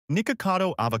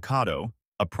Nikocado Avocado,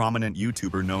 a prominent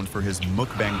YouTuber known for his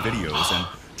mukbang videos and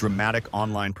dramatic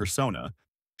online persona,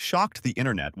 shocked the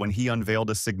internet when he unveiled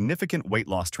a significant weight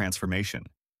loss transformation.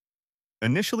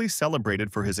 Initially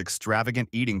celebrated for his extravagant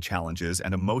eating challenges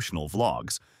and emotional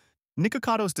vlogs,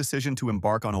 Nicocado's decision to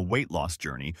embark on a weight loss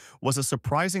journey was a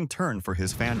surprising turn for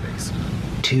his fanbase.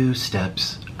 2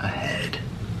 steps ahead.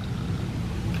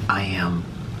 I am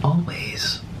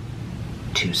always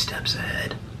 2 steps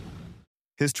ahead.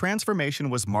 His transformation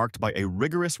was marked by a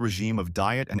rigorous regime of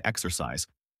diet and exercise,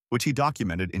 which he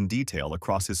documented in detail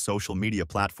across his social media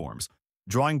platforms,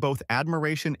 drawing both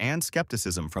admiration and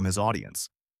skepticism from his audience.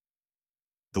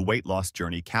 The weight loss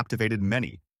journey captivated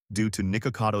many due to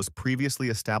Nicocado's previously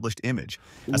established image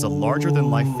as a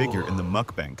larger-than-life figure in the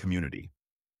mukbang community.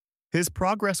 His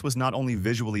progress was not only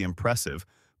visually impressive,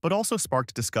 but also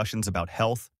sparked discussions about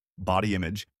health, body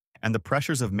image, and the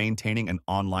pressures of maintaining an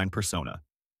online persona.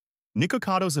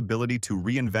 Nicocado's ability to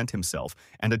reinvent himself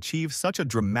and achieve such a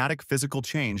dramatic physical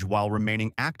change while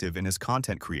remaining active in his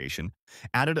content creation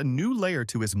added a new layer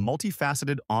to his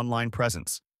multifaceted online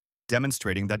presence,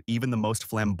 demonstrating that even the most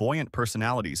flamboyant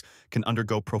personalities can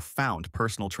undergo profound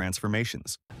personal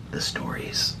transformations. The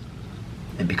stories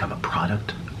and become a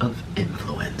product of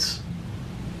influence.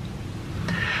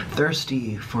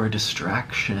 Thirsty for a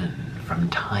distraction from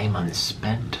time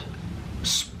unspent,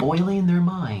 spoiling their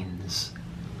minds,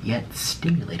 yet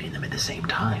stimulating them at the same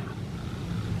time.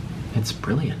 It's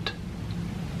brilliant,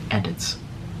 and it's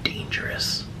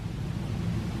dangerous.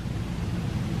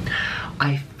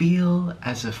 I feel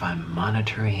as if I'm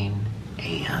monitoring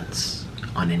ants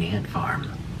on an ant farm.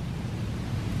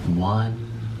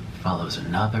 One follows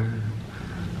another,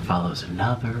 follows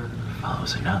another,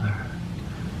 follows another.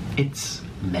 It's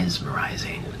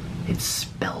mesmerizing. It's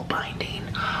spellbinding.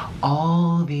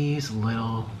 All these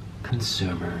little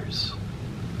consumers,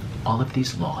 all of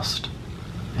these lost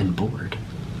and bored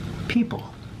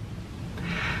people.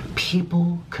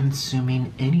 People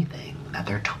consuming anything that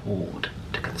they're told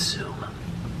to consume.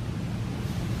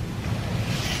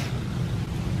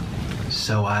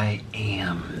 So I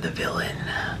am the villain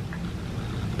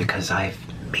because I've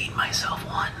made myself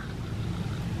one.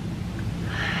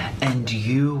 And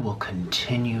you will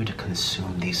continue to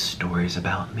consume these stories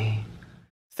about me.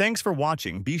 Thanks for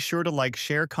watching. Be sure to like,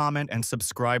 share, comment, and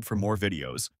subscribe for more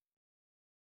videos.